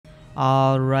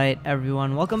Alright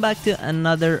everyone, welcome back to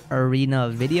another arena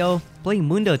video. Playing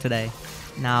Mundo today.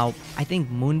 Now, I think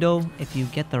Mundo, if you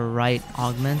get the right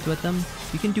augments with them,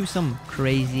 you can do some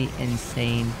crazy,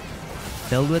 insane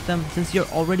build with them. Since you're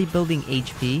already building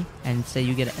HP, and say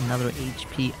you get another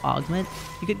HP augment,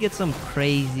 you could get some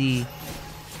crazy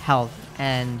health.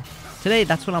 And today,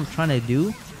 that's what I'm trying to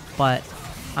do, but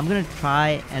I'm gonna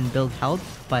try and build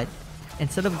health, but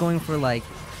instead of going for like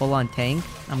full-on tank,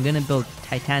 I'm gonna build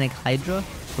Titanic Hydra,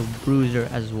 so Bruiser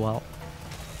as well.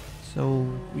 So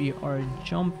we are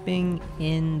jumping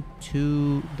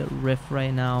into the rift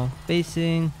right now,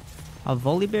 facing a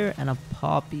Volibear and a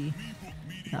Poppy.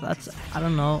 Now that's, I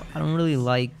don't know, I don't really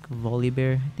like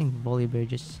Volibear. I think Volibear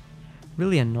just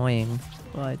really annoying,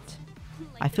 but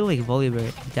I feel like Volibear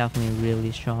is definitely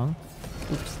really strong.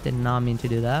 Oops, did not mean to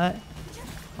do that.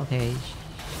 Okay,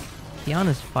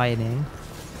 Kiana's fighting.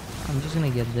 I'm just gonna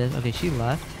get this. Okay, she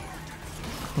left.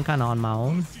 I'm kind of on my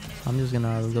own, so I'm just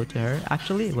gonna go to her.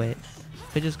 Actually, wait.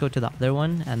 I could just go to the other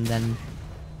one, and then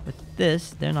with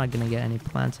this, they're not gonna get any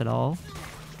plants at all.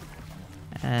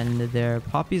 And their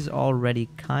Poppy's already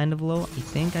kind of low. I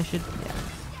think I should, yeah.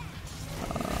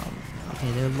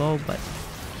 Okay, they're low, but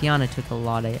Kiana took a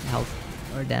lot of health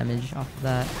or damage off of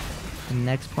that. The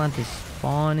next plant is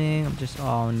spawning. I'm just,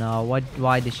 oh no,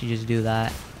 why did she just do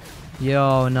that?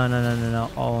 Yo, no.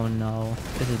 Oh no,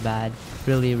 this is bad.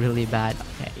 Really bad.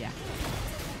 Okay,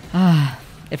 yeah.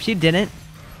 If she didn't,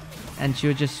 and she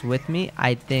was just with me,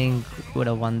 I think would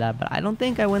have won that. But I don't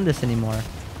think I win this anymore.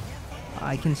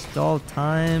 I can stall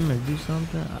time or do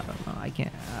something. I don't know. I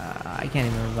can't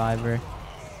even revive her.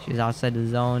 She's outside the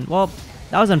zone. Well,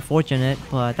 that was unfortunate,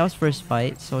 but that was first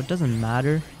fight, so it doesn't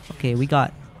matter. Okay, we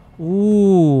got,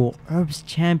 ooh, Herb's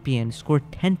champion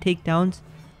scored 10 takedowns.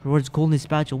 Rewards golden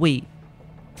spatula. Wait,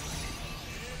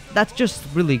 that's just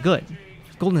really good.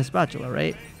 Golden spatula,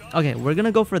 right? Okay, we're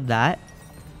gonna go for that.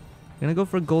 We're gonna go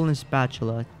for golden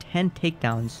spatula. 10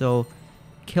 takedowns, so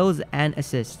kills and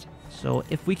assist. So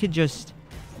if we could just,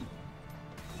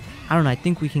 I don't know, I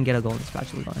think we can get a golden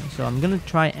spatula going. So I'm gonna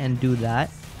try and do that.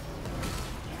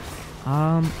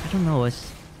 I don't know,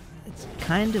 it's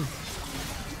kind of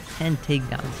 10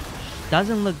 takedowns.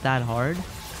 Doesn't look that hard,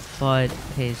 but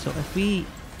okay, so if we,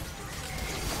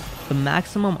 the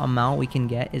maximum amount we can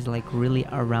get is like really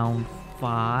around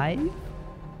 5.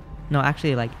 No,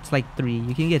 actually, like it's like 3.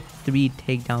 You can get 3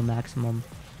 takedown maximum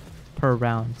per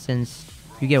round, since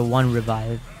you get 1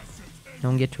 revive. You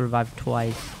don't get to revive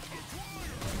twice.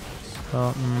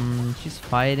 So she's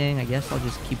fighting. I guess I'll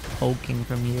just keep poking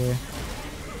from here,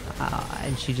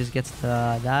 and she just gets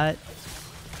the that,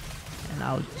 and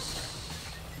I'll just,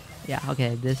 yeah,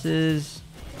 okay, this is,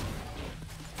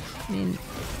 I mean,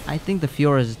 I think the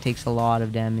Fiora takes a lot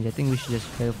of damage. I think we should just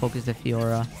focus the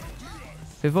Fiora.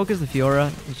 If we focus the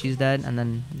Fiora, and she's dead, and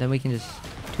then we can just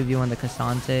 2v1 the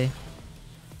Cassante.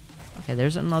 Okay,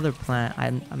 there's another plant.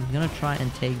 I'm gonna try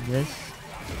and take this.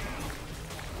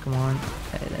 Come on.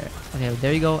 Okay, there. Okay,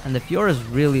 there you go. And the Fiora is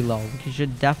really low. We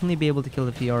should definitely be able to kill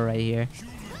the Fiora right here.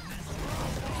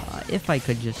 If I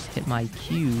could just hit my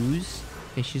Qs.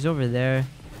 Okay, she's over there.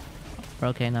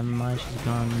 Okay, never mind. She's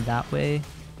gone that way.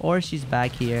 Or she's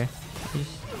back here.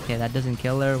 Okay, that doesn't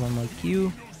kill her. One more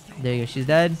Q. There you go. She's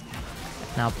dead.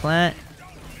 Now plant.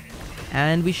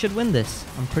 And we should win this.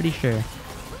 I'm pretty sure.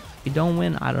 If we don't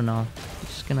win, I don't know. I'm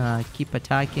just gonna keep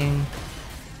attacking.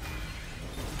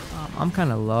 I'm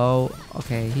kind of low.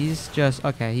 Okay, he's just,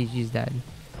 okay, he's dead.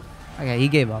 Okay, he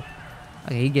gave up.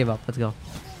 Okay, he gave up. Let's go.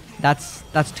 That's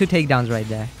 2 takedowns right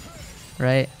there.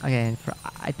 Right? Okay,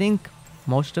 I think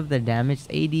most of the damage,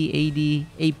 80,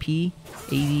 AP,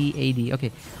 80.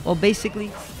 Okay, well,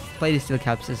 basically, play the steel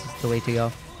caps is the way to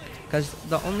go. Because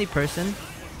the only person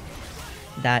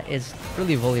that is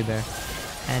really Volibear,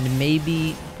 and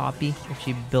maybe Poppy if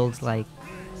she builds like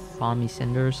Balmy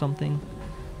Cinder or something.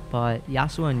 But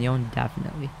Yasuo and Yon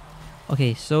definitely.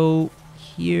 Okay, so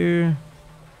here,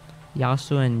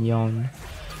 Yasuo and Yon,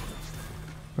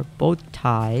 we're both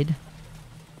tied.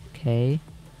 Okay,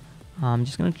 I'm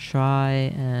just gonna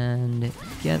try and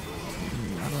get,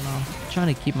 I don't know,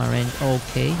 trying to keep my range.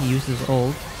 Okay, he used his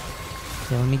ult.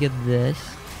 Okay, let me get this.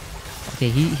 Okay,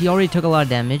 he already took a lot of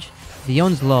damage. The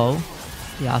Yon's low.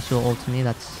 Yasuo ults me,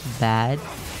 that's bad.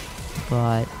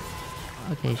 But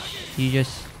okay, she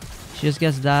just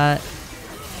gets that.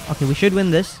 Okay, we should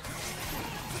win this.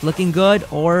 Looking good,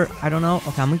 or I don't know.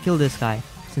 Okay, I'm gonna kill this guy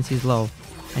since he's low.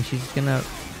 And she's gonna,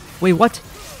 wait, what?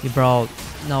 You bro,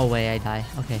 no way I die.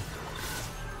 Okay.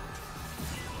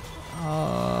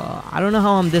 I don't know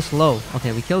how I'm this low.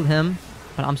 Okay, we killed him,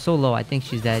 but I'm so low. I think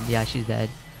she's dead. Yeah, she's dead.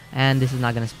 And this is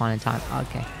not gonna spawn in time.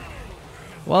 Okay.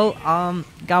 Well,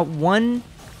 got one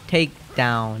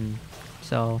takedown.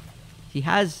 So he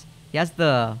has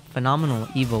the phenomenal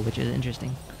evil, which is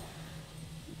interesting.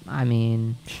 I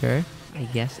mean, sure, I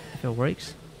guess if it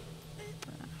works.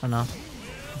 I don't know.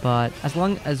 But as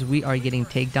long as we are getting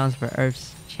takedowns for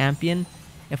Earth's champion,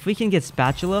 if we can get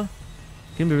spatula,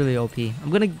 it's gonna be really OP. I'm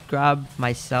gonna grab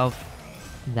myself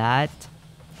that.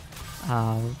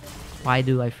 Why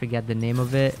do I forget the name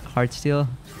of it? Heartsteel.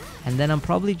 And then I'm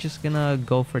probably just gonna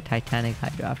go for Titanic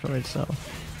Hydra afterwards, so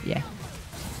yeah.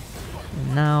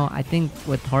 And now I think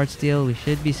with Heartsteel we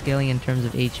should be scaling in terms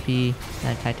of HP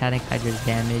and Titanic Hydra's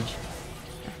damage.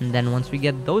 And then once we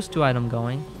get those two items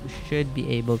going, we should be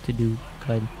able to do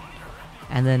good.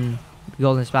 And then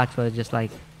Golden Spatula is just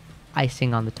like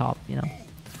icing on the top, you know.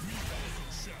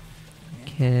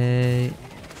 Okay,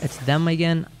 it's them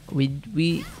again.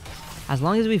 We as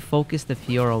long as we focus the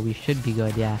Fiora, we should be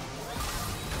good, yeah.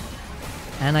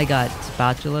 And I got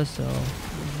Spatula, so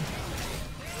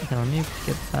okay, let me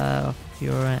get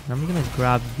Fiora, and I'm gonna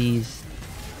grab the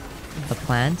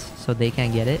plants so they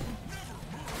can't get it.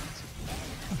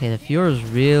 Okay, the Fiora is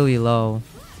really low.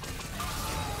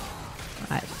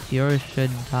 Fiora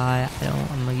should die.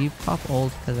 I'm gonna give pop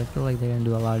ult because I feel like they're gonna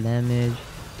do a lot of damage.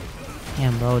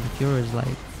 Damn, bro, the Fiora is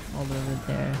like all over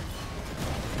there.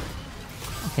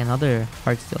 Okay, another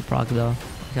Heartsteel proc though.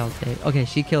 Which I'll take. Okay,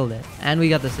 she killed it, and we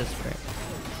got the assist for it.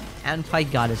 And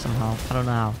Pike got it somehow. I don't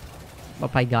know how,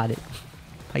 but Pike got it.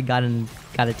 Pike got a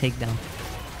takedown.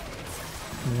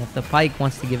 And if the Pike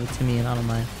wants to give it to me, and I don't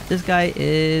mind. This guy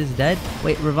is dead.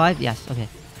 Wait, revive? Yes. Okay.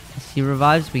 Yes, he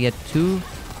revives. We get 2.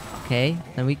 Okay.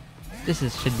 Then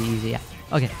should be easy. Yeah.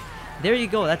 Okay. There you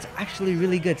go. That's actually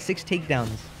really good. 6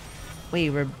 takedowns. Wait,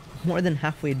 we're more than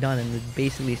halfway done, and it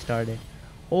basically started.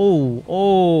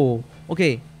 Oh.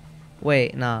 Okay.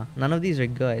 Wait, nah. None of these are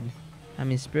good. I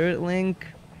mean, Spirit Link.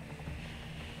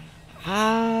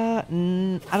 I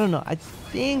don't know. I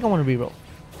think I want to reroll.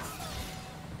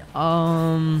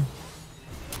 I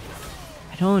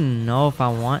don't know if I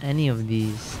want any of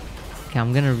these. Okay,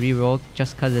 I'm gonna reroll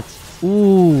just cause it's.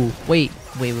 Ooh, wait.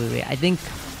 I think.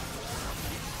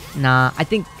 Nah, I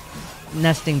think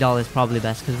Nesting Doll is probably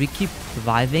best because we keep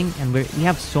reviving and we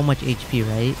have so much HP,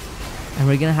 right? And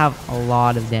we're gonna have a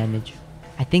lot of damage.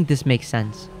 I think this makes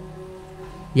sense.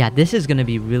 Yeah, this is gonna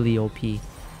be really OP.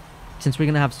 Since we're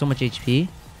gonna have so much HP,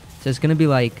 so it's gonna be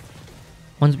like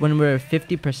when we're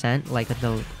 50%, like at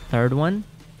the third one,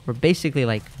 we're basically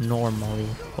like normally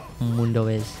what Mundo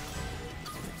is.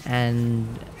 And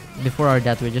before our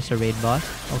death, we're just a raid boss.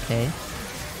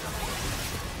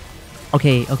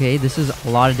 Okay, this is a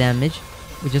lot of damage.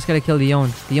 We just gotta kill the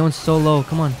Yon. The Yon's so low.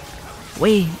 Come on.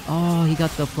 Wait. Oh, he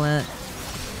got the plant.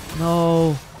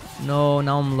 No,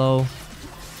 now I'm low.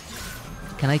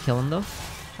 Can I kill him though?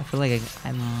 I feel like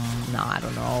no, I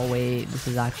don't know. Wait, this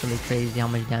is actually crazy how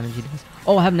much damage he does.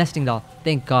 Oh, I have Nesting Doll.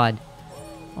 Thank God.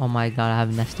 Oh my God, I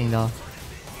have Nesting Doll.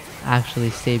 Actually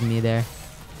saved me there.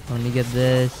 Let me get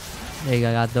this. There you go,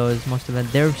 I got those. Most of them.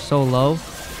 They're so low.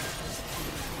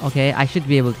 Okay, I should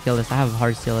be able to kill this. I have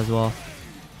Heartsteel as well.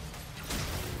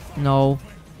 No.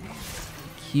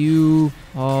 Q.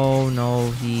 Oh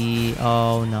no,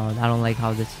 oh no, I don't like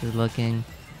how this is looking.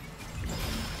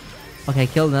 Okay,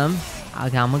 kill them.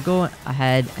 Okay, I'm gonna go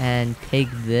ahead and take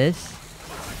this.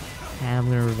 And I'm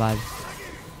gonna revive.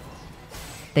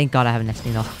 Thank God I have a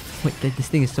Nesting Doll. Wait, this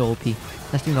thing is so OP.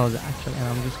 Nesting Doll is actually, and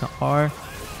I'm just gonna R.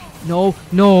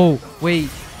 No, wait.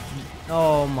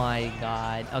 Oh my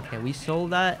God. Okay, we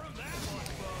sold that.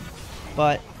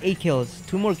 But 8 kills,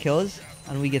 2 more kills,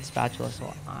 and we get Spatula.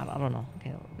 So I don't know.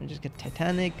 Okay, let me just get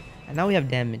Titanic, and now we have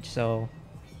damage. So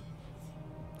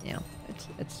you know,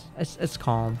 it's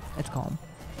calm. It's calm.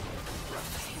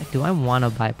 Like, do I want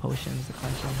to buy potions? The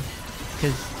question.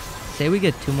 Because say we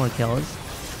get 2 more kills,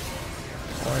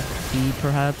 or 3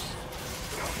 perhaps,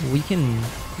 we can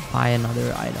buy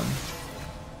another item.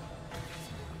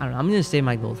 I don't know. I'm gonna save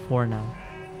my gold for now,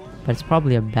 but it's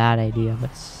probably a bad idea. But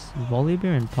it's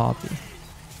Volibear and Poppy.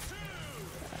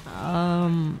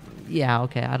 Yeah.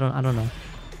 Okay. I don't know.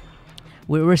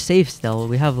 We're safe still.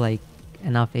 We have like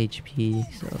enough HP,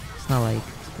 so it's not like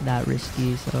that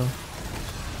risky. So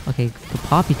okay, the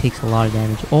Poppy takes a lot of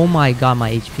damage. Oh my God,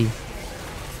 my HP.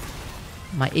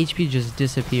 My HP just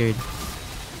disappeared.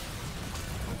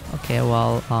 Okay,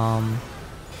 well,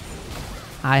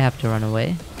 I have to run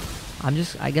away.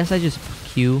 I guess I just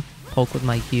poke with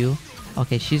my Q.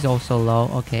 Okay, she's also low.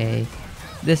 Okay,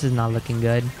 this is not looking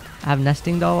good. I have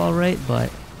Nesting Doll alright,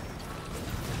 but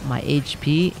my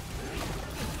HP.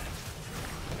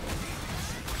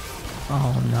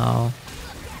 Oh no.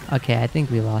 Okay, I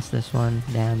think we lost this one.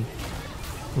 Damn.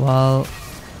 Well,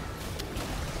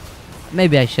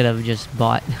 Maybe I should have just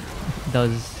bought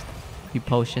those few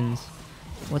potions.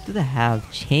 What do they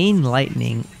have? Chain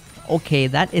lightning. Okay,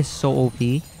 that is so OP.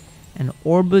 And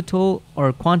orbital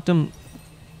or quantum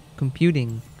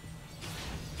computing.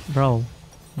 Bro,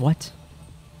 what?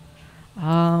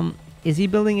 Is he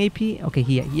building AP? Okay,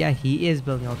 he is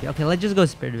building AP. Okay, let's just go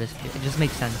Spirit Biscuit. It just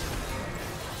makes sense.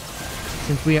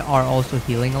 Since we are also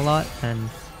healing a lot and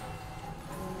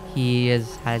he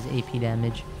has AP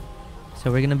damage.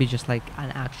 So we're gonna be just like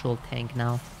an actual tank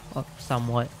now. Well,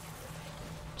 somewhat.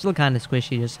 Still kind of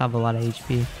squishy, just have a lot of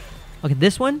HP. Okay,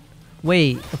 this one?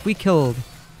 Wait, if we killed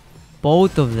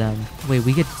both of them. Wait,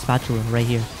 we get spatula right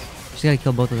here. Just gotta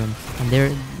kill both of them. And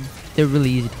they're really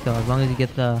easy to kill as long as you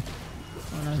get the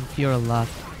Fiora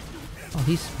left. Oh,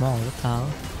 he's small. What the hell?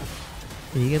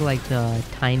 Did you get like the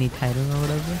tiny titan or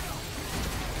whatever?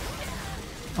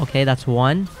 Okay, that's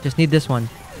one. Just need this one.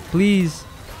 Please.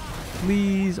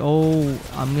 Please. Oh,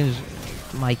 I'm gonna...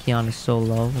 My Kion is so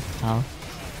low. What the hell?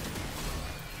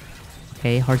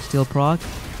 Okay, Heartsteel proc.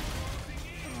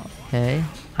 Okay.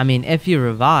 I mean, if he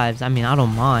revives, I mean, I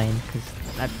don't mind. Because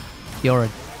that Fiora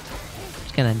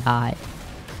is gonna die.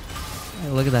 Hey,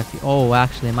 look at that. Oh,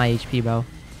 actually, my HP, bro.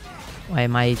 Wait,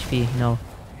 my HP. No.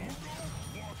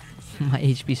 My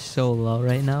HP is so low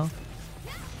right now.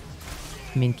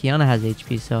 I mean, Kiana has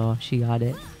HP, so she got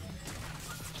it.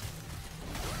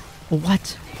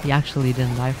 What? He actually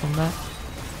didn't die from that?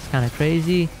 It's kind of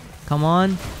crazy. Come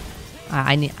on.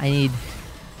 I need...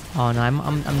 Oh, no.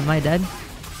 Am I dead?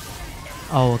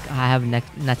 Oh, I have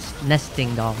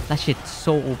nesting doll. That shit's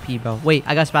so OP, bro. Wait,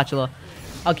 I got spatula.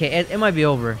 Okay, it might be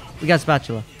over. We got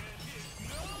spatula.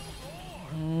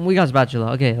 We got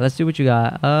spatula. Okay, let's see what you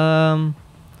got.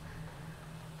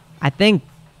 I think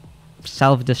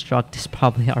self-destruct is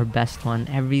probably our best one.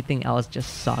 Everything else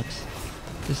just sucks.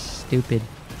 Just stupid.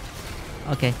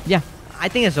 Okay, yeah. I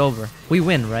think it's over. We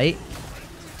win, right?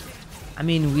 I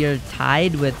mean, we are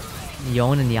tied with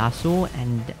Yon and Yasuo,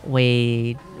 and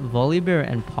wait, Volibear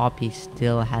and Poppy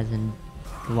still hasn't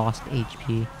lost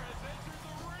HP.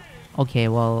 Okay,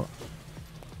 well,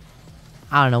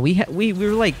 I don't know.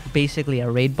 We're like basically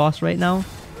a raid boss right now.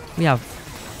 We have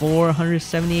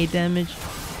 478 damage,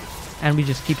 and we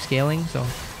just keep scaling, so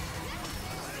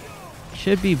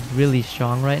should be really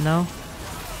strong right now.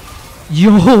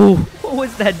 Yo, what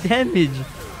was that damage?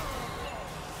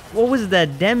 What was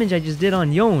that damage I just did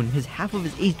on Yon? His half of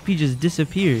his HP just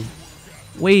disappeared.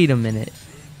 Wait a minute.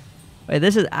 Wait,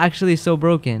 this is actually so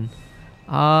broken.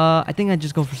 I think I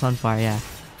just go for Sunfire. Yeah.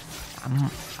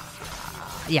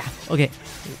 Yeah. Okay.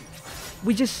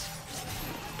 We just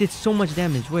did so much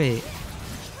damage. Wait.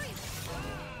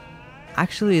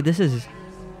 Actually, this is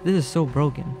so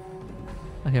broken.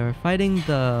 Okay, we're fighting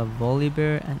the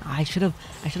Volibear, and I should have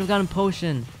gotten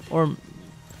potion, or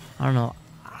I don't know.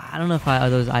 I don't know if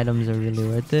those items are really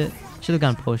worth it. Should have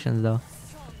gotten potions though.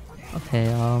 Okay,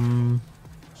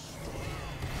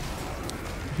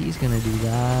 he's gonna do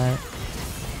that.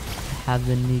 Have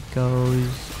the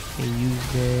Nikos. Okay,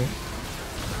 use it.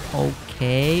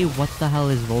 Okay, what the hell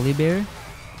is Volibear?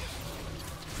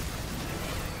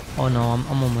 Oh no, I'm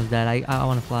almost dead. I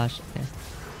want to flash. Okay,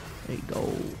 there you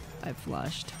go. I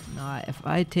flashed. Nah, if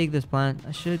I take this plant,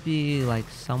 I should be like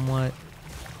somewhat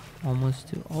almost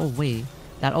to... Oh wait,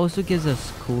 that also gives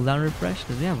us cooldown refresh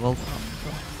because we have ult.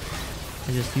 So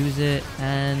I just use it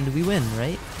and we win,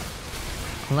 right?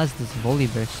 Unless this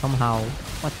Volibear somehow...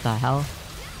 What the hell?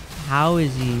 How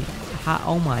is he...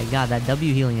 Oh my god, that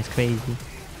W healing is crazy.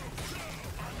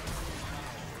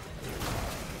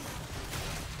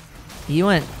 He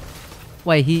went...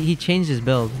 Wait, he changed his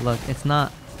build. Look, it's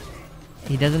not...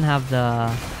 He doesn't have the...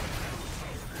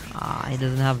 he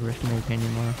doesn't have Riftmaker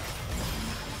anymore.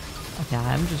 Okay,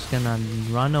 I'm just gonna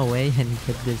run away and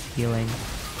get this healing.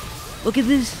 Look at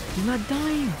this! He's not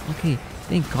dying! Okay,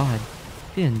 thank god.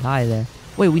 He didn't die there.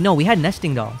 Wait, we had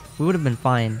Nesting Doll. We would have been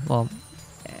fine. Well,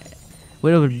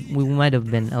 we might have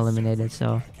been eliminated,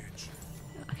 so...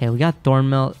 Okay, we got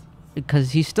Thornmelt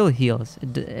because he still heals.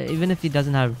 Even if he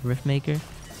doesn't have Riftmaker,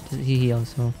 he heals,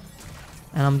 so...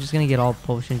 And I'm just gonna get all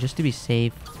potion just to be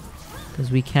safe, because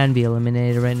we can be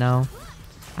eliminated right now.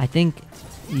 I think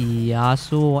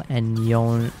Yasuo and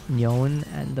Yon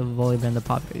and the Volibear and the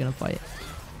Poppy are gonna fight.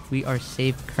 We are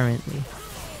safe currently.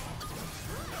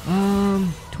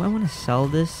 Do I want to sell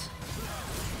this?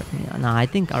 Nah, I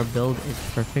think our build is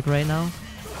perfect right now.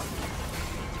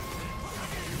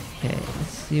 Okay,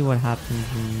 let's see what happens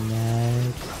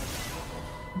next.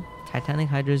 Titanic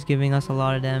Hydra is giving us a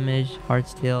lot of damage.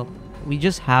 Heartsteel. We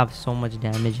just have so much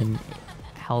damage and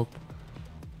health.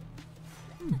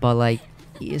 But like,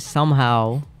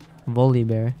 somehow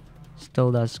Volibear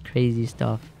still does crazy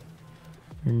stuff.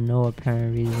 for no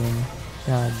apparent reason.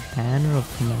 Banner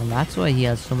of command. That's why he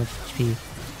has so much HP.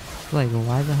 Like,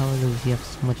 why the hell does he have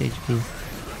so much HP?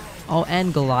 Oh,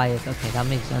 and Goliath. Okay, that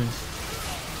makes sense.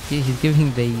 He's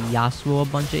giving the Yasuo a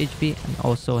bunch of HP and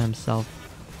also himself.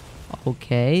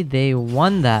 Okay, they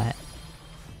won that.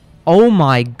 Oh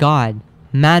my god.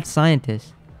 Mad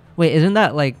scientist. Wait, isn't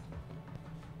that like...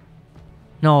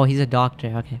 No, he's a doctor.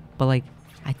 Okay, but like,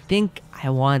 I think I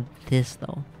want this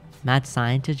though. Mad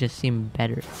scientist just seem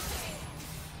better.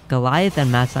 Goliath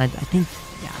and mad scientist. I think,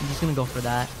 yeah, I'm just gonna go for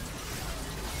that.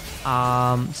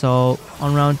 So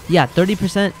on round, yeah,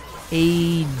 30%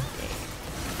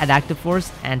 at active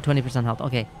force and 20% health.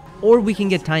 Okay, or we can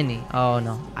get tiny. Oh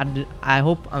no, I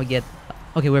hope I get.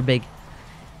 Okay, we're big.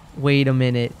 Wait a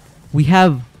minute, we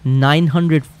have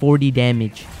 940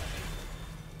 damage.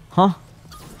 Huh?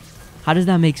 How does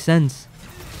that make sense?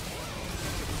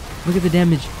 Look at the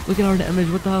damage. Look at our damage.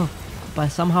 What the hell? But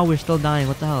somehow we're still dying.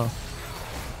 What the hell?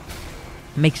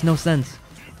 Makes no sense.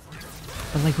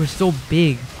 But like, we're so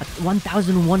big. At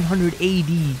 1100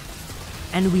 AD,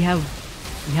 and we have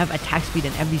attack speed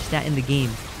and every stat in the game.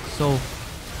 So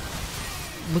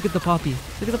look at the Poppy.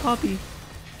 Look at the Poppy.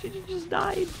 She just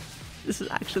died. This is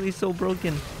actually so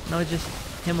broken. Now it's just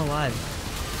him alive.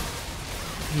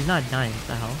 He's not dying. What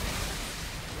the hell?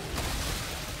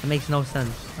 It makes no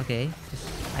sense. Okay,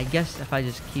 I guess if I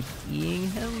just keep eating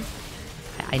him,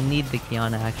 I need the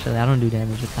Kiana actually. I don't do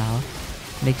damage with the hell.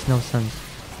 Makes no sense.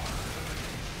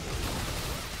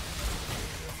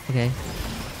 Okay.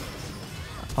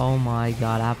 Oh my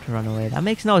god, I have to run away. That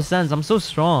makes no sense. I'm so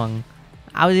strong.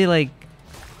 How is he like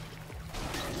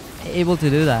able to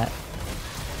do that?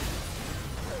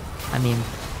 I mean,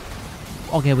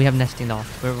 okay, we have nesting doll.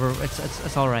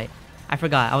 It's all right. I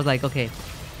forgot. I was like, okay,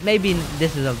 maybe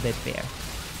this is a bit fair.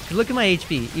 Look at my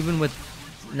HP, even with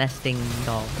nesting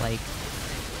doll. Like,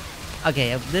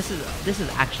 okay, this is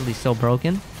actually so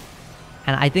broken,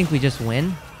 and I think we just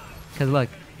win. Cause look,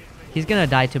 he's gonna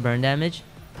die to burn damage.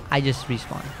 I just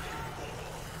respawn.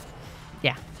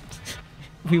 Yeah,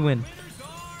 we win.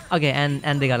 Okay, and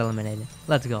they got eliminated.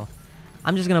 Let's go.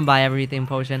 I'm just gonna buy everything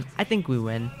potion. I think we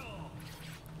win.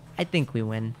 I think we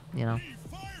win. You know,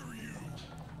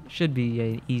 should be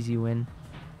an easy win.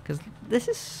 Cause this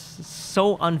is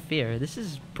so unfair. This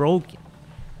is broken.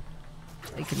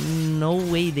 Like, no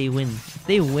way they win. If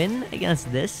they win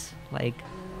against this, like,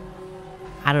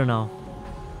 I don't know.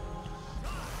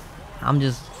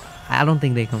 I don't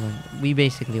think they can win. We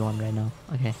basically won right now.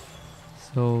 Okay.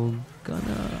 So, I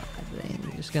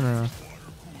think, just gonna...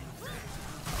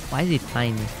 Why is he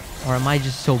tiny? Or am I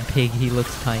just so big he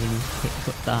looks tiny?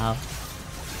 What the hell?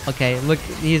 Okay, look,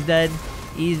 he's dead.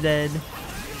 He's dead.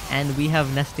 And we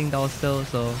have nesting doll still,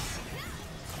 so...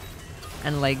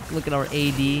 And like, look at our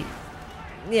AD.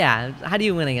 Yeah, how do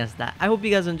you win against that? I hope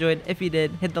you guys enjoyed. If you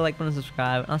did, hit the like button and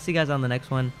subscribe. I'll see you guys on the next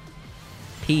one.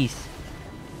 Peace.